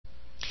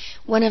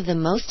One of the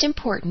most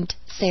important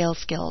sales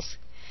skills.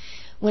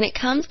 When it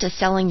comes to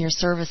selling your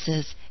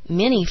services,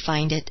 many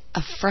find it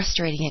a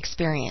frustrating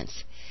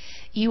experience.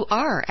 You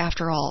are,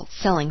 after all,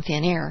 selling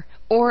thin air,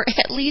 or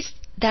at least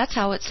that's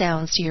how it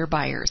sounds to your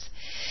buyers.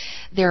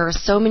 There are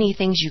so many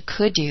things you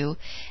could do,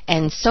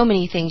 and so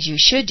many things you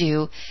should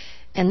do,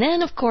 and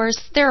then, of course,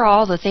 there are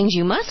all the things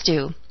you must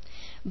do.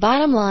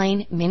 Bottom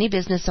line, many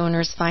business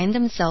owners find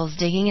themselves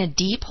digging a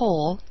deep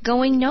hole,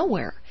 going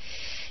nowhere.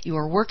 You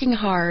are working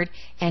hard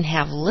and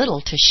have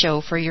little to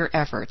show for your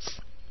efforts.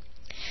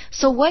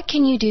 So what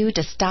can you do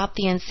to stop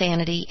the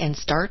insanity and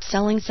start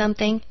selling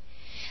something?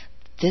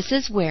 This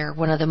is where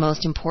one of the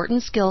most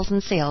important skills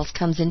in sales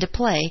comes into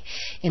play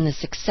in the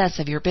success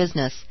of your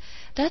business.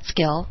 That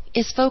skill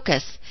is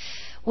focus.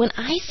 When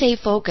I say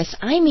focus,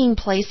 I mean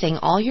placing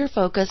all your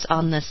focus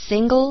on the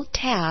single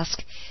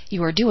task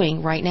you are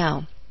doing right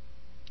now.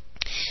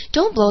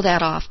 Don't blow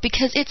that off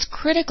because it's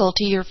critical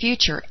to your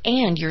future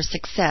and your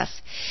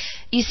success.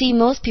 You see,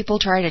 most people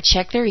try to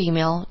check their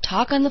email,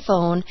 talk on the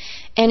phone,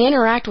 and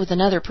interact with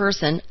another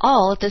person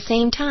all at the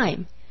same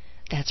time.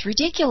 That's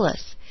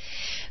ridiculous.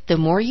 The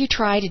more you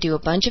try to do a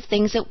bunch of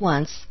things at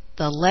once,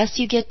 the less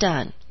you get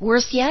done.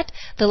 Worse yet,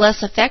 the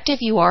less effective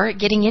you are at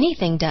getting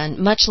anything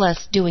done, much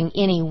less doing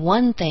any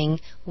one thing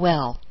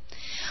well.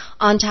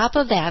 On top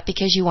of that,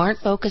 because you aren't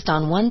focused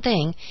on one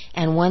thing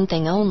and one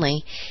thing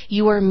only,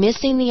 you are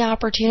missing the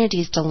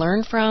opportunities to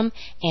learn from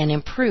and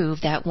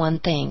improve that one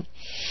thing.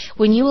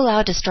 When you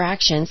allow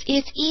distractions,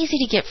 it's easy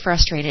to get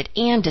frustrated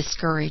and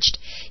discouraged.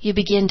 You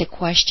begin to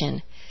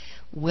question,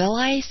 will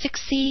I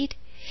succeed?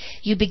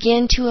 You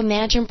begin to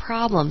imagine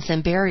problems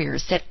and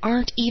barriers that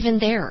aren't even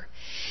there.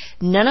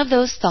 None of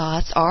those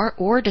thoughts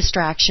or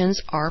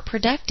distractions are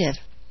productive.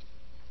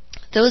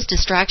 Those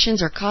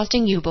distractions are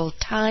costing you both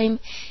time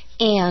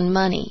and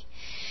money.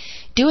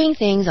 Doing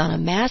things on a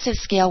massive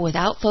scale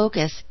without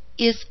focus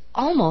is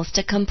almost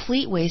a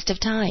complete waste of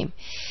time.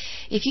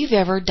 If you've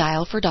ever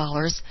dialed for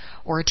dollars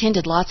or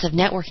attended lots of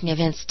networking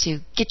events to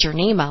get your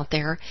name out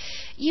there,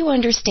 you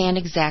understand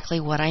exactly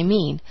what I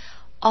mean.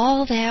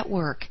 All that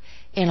work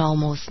and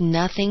almost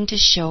nothing to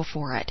show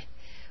for it.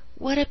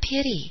 What a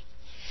pity.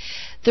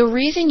 The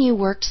reason you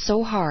worked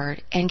so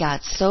hard and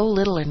got so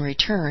little in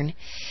return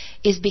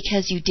is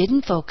because you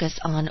didn't focus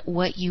on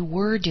what you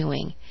were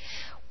doing,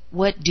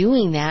 what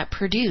doing that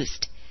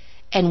produced,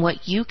 and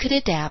what you could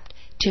adapt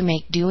to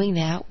make doing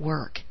that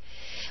work.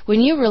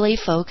 When you really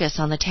focus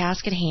on the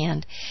task at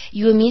hand,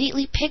 you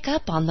immediately pick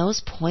up on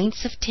those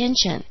points of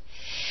tension.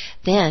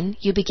 Then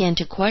you begin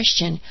to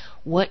question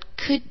what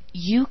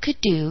you could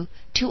do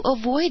to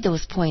avoid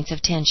those points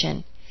of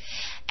tension.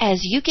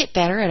 As you get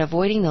better at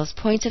avoiding those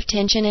points of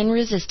tension and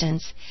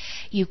resistance,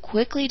 you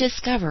quickly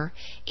discover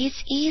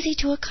it's easy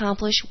to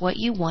accomplish what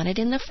you wanted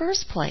in the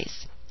first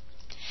place.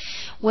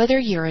 Whether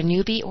you're a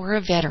newbie or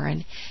a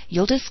veteran,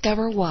 you'll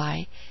discover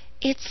why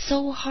it's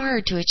so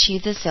hard to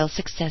achieve the sales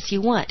success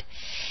you want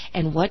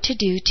and what to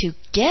do to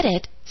get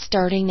it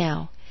starting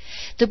now.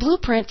 The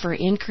Blueprint for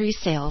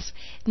Increased Sales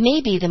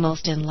may be the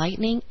most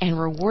enlightening and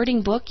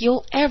rewarding book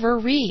you'll ever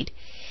read.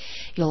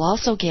 You'll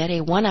also get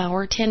a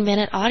 1-hour,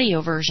 10-minute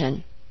audio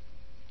version.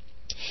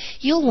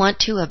 You'll want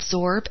to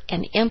absorb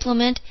and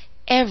implement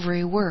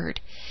every word.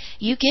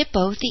 You get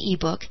both the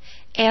ebook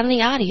and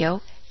the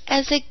audio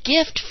as a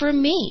gift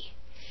from me.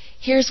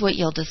 Here's what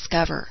you'll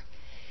discover.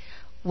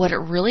 What it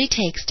really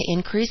takes to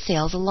increase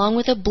sales along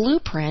with a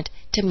blueprint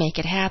to make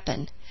it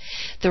happen.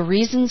 The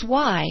reasons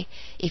why,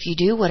 if you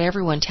do what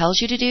everyone tells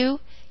you to do,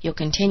 you'll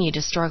continue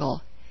to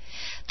struggle.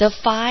 The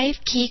 5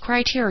 key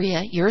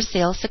criteria your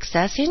sales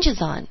success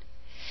hinges on.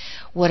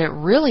 What it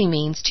really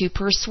means to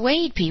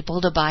persuade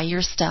people to buy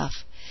your stuff.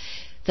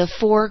 The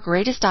 4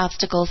 greatest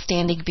obstacles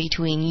standing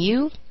between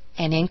you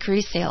and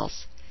increased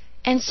sales.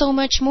 And so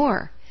much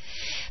more.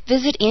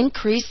 Visit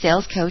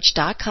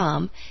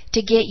IncreasedSalesCoach.com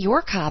to get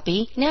your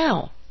copy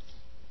now.